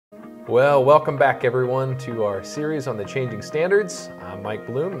Well, welcome back everyone to our series on the changing standards. I'm Mike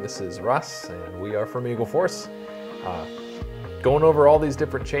Bloom, this is Russ, and we are from Eagle Force. Going over all these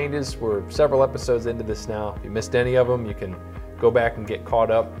different changes. We're several episodes into this now. If you missed any of them, you can go back and get caught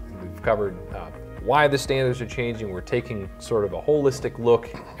up. We've covered why the standards are changing. We're taking sort of a holistic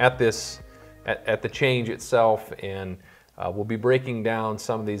look at this, at the change itself, and we'll be breaking down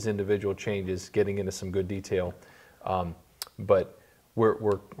some of these individual changes, getting into some good detail. But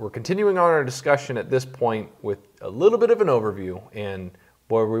we're continuing on our discussion at this point with a little bit of an overview, and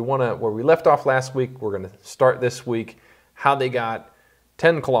where we left off last week, we're going to start this week. How they got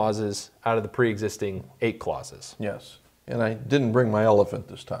 10 clauses out of the pre-existing 8 clauses. Yes, and I didn't bring my elephant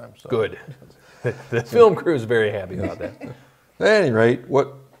this time. So. Good. The film crew is very happy about that. At any rate,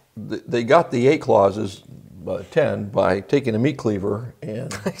 they got the 8 clauses, 10, by taking a meat cleaver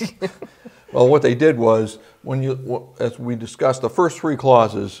and. Well, what they did was, as we discussed, the first 3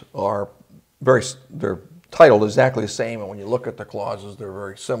 clauses are they're titled exactly the same, and when you look at the clauses, they're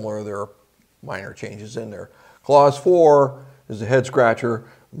very similar. There are minor changes in there. Clause 4 is a head scratcher.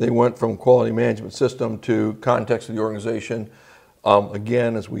 They went from quality management system to context of the organization.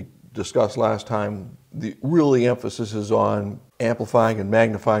 Again, as we discussed last time, the really emphasis is on amplifying and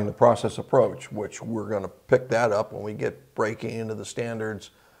magnifying the process approach, which we're going to pick that up when we get breaking into the standards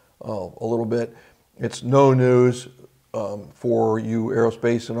a little bit. It's no news for you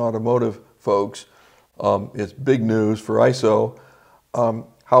aerospace and automotive folks. It's big news for ISO.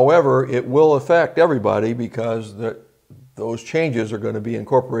 However, it will affect everybody because those changes are going to be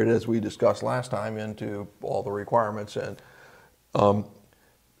incorporated, as we discussed last time, into all the requirements. And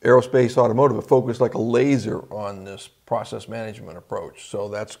aerospace automotive are focused like a laser on this process management approach. So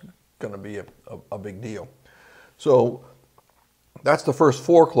that's going to be a big deal. So that's the first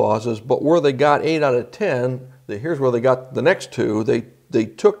 4 clauses, but where they got 8 out of 10, here's where they got the next 2. They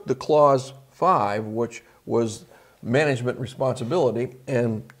took the clause 5, which was management responsibility,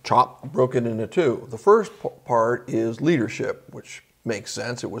 and broke it into 2. The first part is leadership, which makes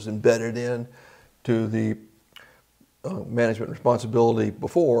sense. It was embedded in to the management responsibility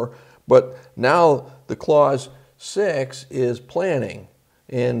before, but now the clause 6 is planning,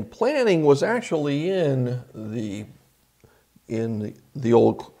 and planning was actually in the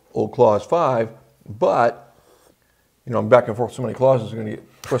old clause 5, but I'm back and forth so many clauses are going to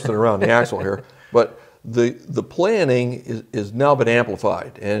get twisted around the axle here, but the planning is now been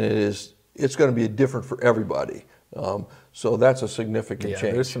amplified, and it's going to be different for everybody. So that's a significant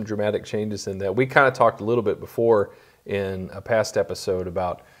change. There's some dramatic changes in that. We kind of talked a little bit before in a past episode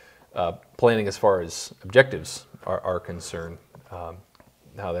about planning as far as objectives are concerned.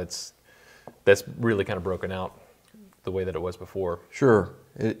 How that's really kind of broken out the way that it was before. Sure,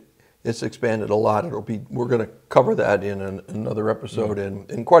 it's expanded a lot. We're going to cover that in another episode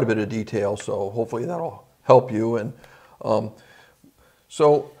in quite a bit of detail. So hopefully that'll help you. And but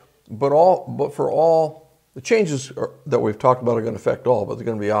for all the changes that we've talked about are going to affect all, but they're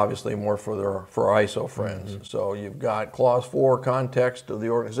going to be obviously more for our ISO friends. Mm-hmm. So you've got clause 4, context of the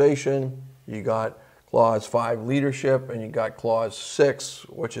organization. You got clause 5, leadership, and you got clause 6,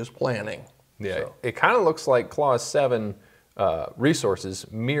 which is planning. Yeah, so it kind of looks like clause 7,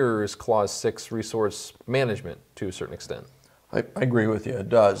 resources, mirrors clause 6, resource management, to a certain extent. I agree with you. It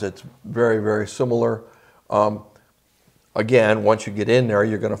does. It's very, very similar. Again, once you get in there,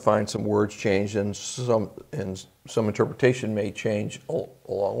 you're going to find some words change, and some interpretation may change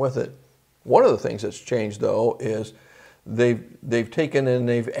along with it. One of the things that's changed, though, is they've taken and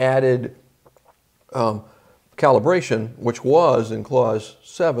they've added calibration, which was in clause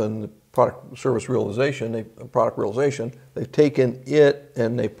 7, the product realization. They've taken it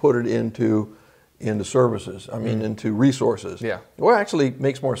and they put it into services. Into resources. Yeah. Well, actually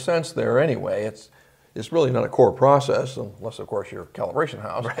makes more sense there anyway. It's really not a core process, unless of course you're a calibration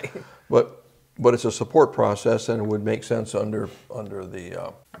house. Right. But it's a support process, and it would make sense under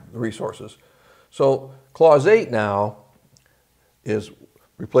the resources. So clause 8 now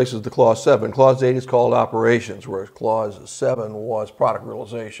replaces the clause 7. Clause 8 is called operations, whereas clause 7 was product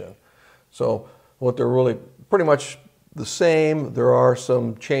realization. So what they're really pretty much the same. There are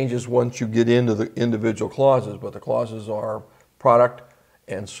some changes once you get into the individual clauses, but the clauses are product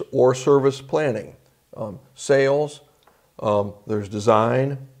or service planning, sales, there's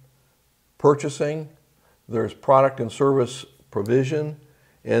design, purchasing, there's product and service provision,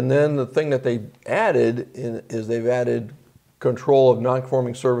 and then the thing that they added is they've added control of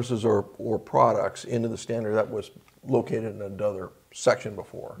non-conforming services or products into the standard that was located in another section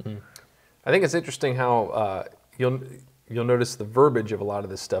before. Mm. I think it's interesting how you'll notice the verbiage of a lot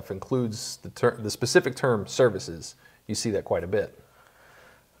of this stuff includes the specific term services. You see that quite a bit.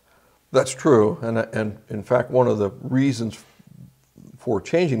 That's true, and in fact, one of the reasons for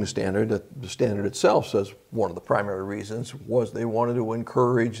changing the standard itself says one of the primary reasons was they wanted to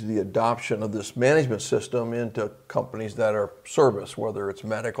encourage the adoption of this management system into companies that are service, whether it's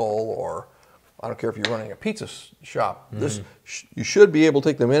medical or I don't care if you're running a pizza shop. You should be able to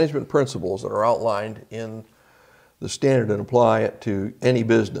take the management principles that are outlined in the standard and apply it to any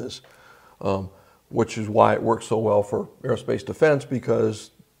business, which is why it works so well for aerospace defense,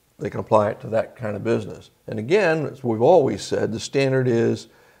 because they can apply it to that kind of business. And again, as we've always said, the standard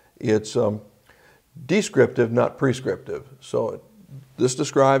it's descriptive, not prescriptive. So this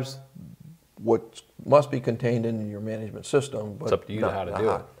describes what must be contained in your management system, but it's up to you how to do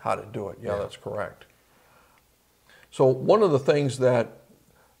it. How to do it, yeah, that's correct. So one of the things that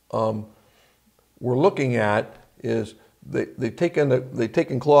we're looking at is they've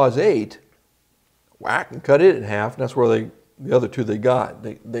taken clause 8, whack, and cut it in half, and that's where the other two they got.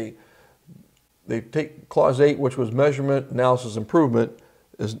 They take clause 8, which was measurement, analysis, improvement.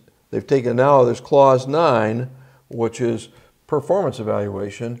 They've taken now there's clause 9, which is performance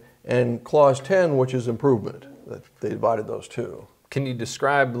evaluation, and clause 10, which is improvement. They divided those two. Can you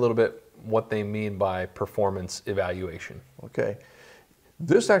describe a little bit what they mean by performance evaluation? Okay.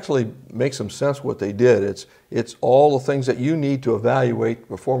 This actually makes some sense what they did. It's all the things that you need to evaluate the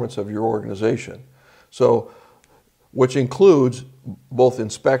performance of your organization. So, which includes both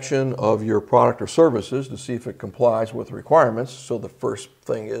inspection of your product or services to see if it complies with requirements. So the first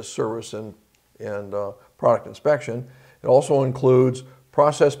thing is service and product inspection. It also includes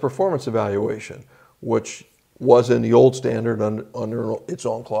process performance evaluation, which was in the old standard under its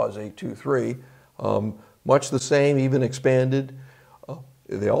own clause 823. Much the same, even expanded.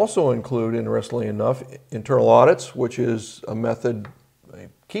 They also include, interestingly enough, internal audits, which is a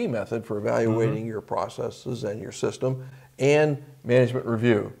key method for evaluating your processes and your system, and management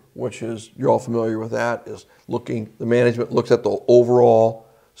review, which is, you're all familiar with that, is the management looks at the overall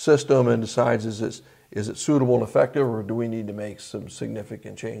system and decides is it suitable and effective, or do we need to make some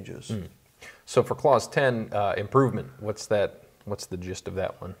significant changes? So for clause 10, improvement, what's the gist of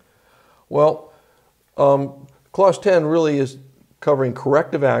that one? Well, clause 10 really is covering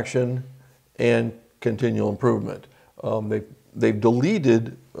corrective action and continual improvement. They've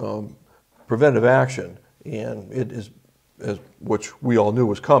deleted preventive action, and it is, which we all knew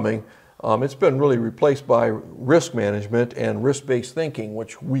was coming. It's been really replaced by risk management and risk-based thinking,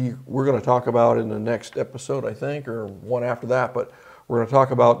 which we're going to talk about in the next episode, I think, or one after that. But we're going to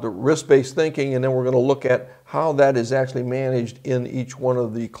talk about the risk-based thinking, and then we're going to look at how that is actually managed in each one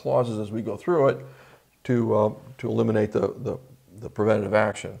of the clauses as we go through it to eliminate the preventative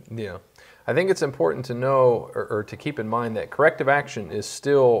action. Yeah. I think it's important to know or to keep in mind that corrective action is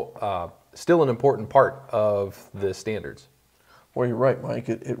still an important part of the standards. Well, you're right, Mike.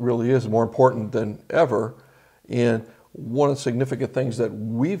 It really is more important than ever. And one of the significant things that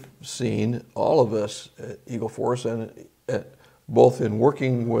we've seen, all of us at Eagle Force, and both in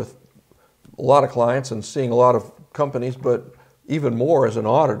working with a lot of clients and seeing a lot of companies, but even more as an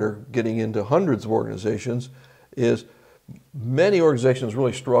auditor, getting into hundreds of organizations, is many organizations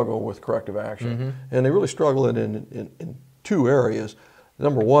really struggle with corrective action. And they really struggle in two areas.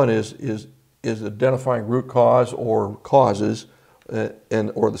 Number one is identifying root cause or causes,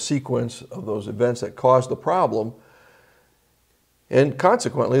 or the sequence of those events that caused the problem. And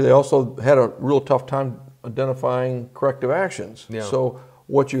consequently, they also had a real tough time identifying corrective actions. Yeah. So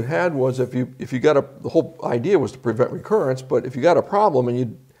what you had was, if you got the whole idea was to prevent recurrence, but if you got a problem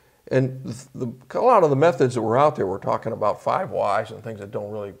and a lot of the methods that were out there were talking about 5 whys and things that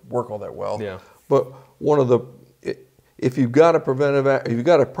don't really work all that well. Yeah. But if you've got a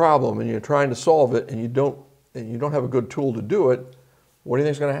problem and you're trying to solve it and you don't have a good tool to do it, what do you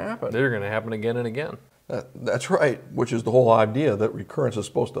think is going to happen? They're going to happen again and again. That's right, which is the whole idea that recurrence is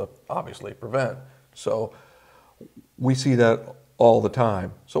supposed to obviously prevent. So we see that all the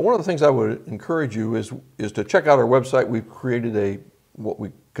time. So one of the things I would encourage you is to check out our website. We've created what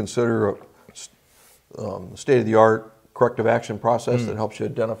we consider a state-of-the-art corrective action process that helps you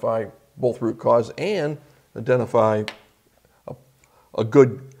identify both root cause and identify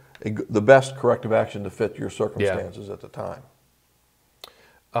the best corrective action to fit your circumstances at the time.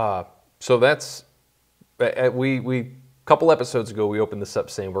 So that's, a couple episodes ago, we opened this up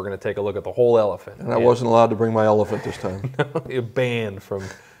saying we're going to take a look at the whole elephant. And I wasn't allowed to bring my elephant this time. You're banned from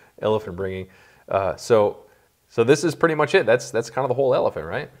elephant bringing. So this is pretty much it. That's kind of the whole elephant,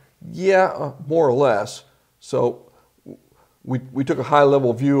 right? Yeah, more or less. So we took a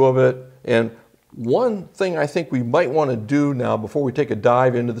high-level view of it, and one thing I think we might want to do now before we take a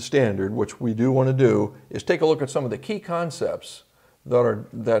dive into the standard, which we do want to do, is take a look at some of the key concepts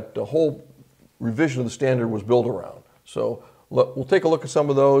that the whole revision of the standard was built around. So we'll take a look at some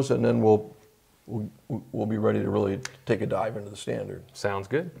of those, and then we'll be ready to really take a dive into the standard. Sounds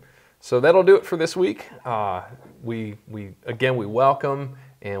good. So that'll do it for this week. We welcome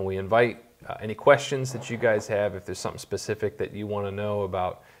and we invite any questions that you guys have. If there's something specific that you want to know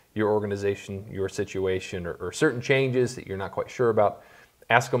about your organization, your situation, or certain changes that you're not quite sure about,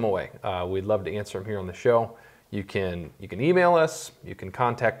 ask them away. We'd love to answer them here on the show. You can email us. You can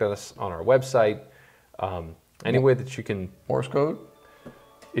contact us on our website. Any way that you can. Morse code?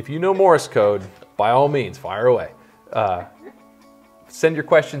 If you know Morse code, by all means, fire away. Send your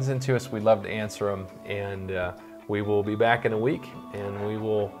questions in to us. We'd love to answer them. And we will be back in a week, and we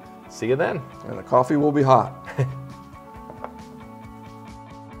will see you then. And the coffee will be hot.